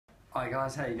Hi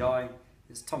guys, how you going?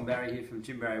 It's Tom Barry here from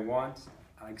Jim Barry Wines.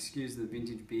 Excuse the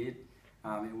vintage beard,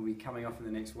 it will be coming off in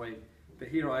the next week. But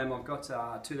here I am, I've got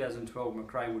 2012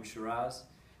 McRae Wood Shiraz.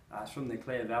 It's from the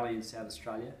Clare Valley in South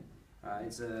Australia.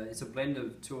 It's a blend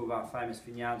of two of our famous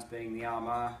vineyards, being the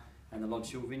Armagh and the Lodge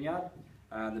Hill vineyard.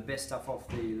 The best stuff off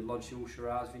the Lodge Hill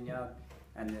Shiraz vineyard,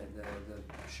 and the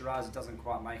Shiraz doesn't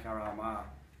quite make our Armagh.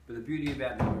 But the beauty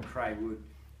about the McRae Wood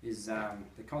is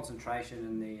the concentration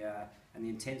and the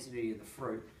intensity of the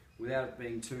fruit, without it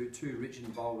being too rich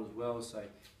and bold as well. So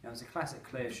it's a classic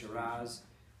Clare Shiraz,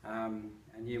 and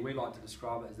yeah, we like to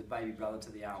describe it as the baby brother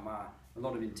to the Armagh. A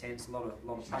lot of intense, a lot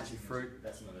of punchy fruit,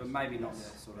 but maybe not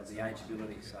the sort of the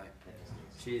ageability. So,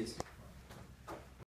 cheers.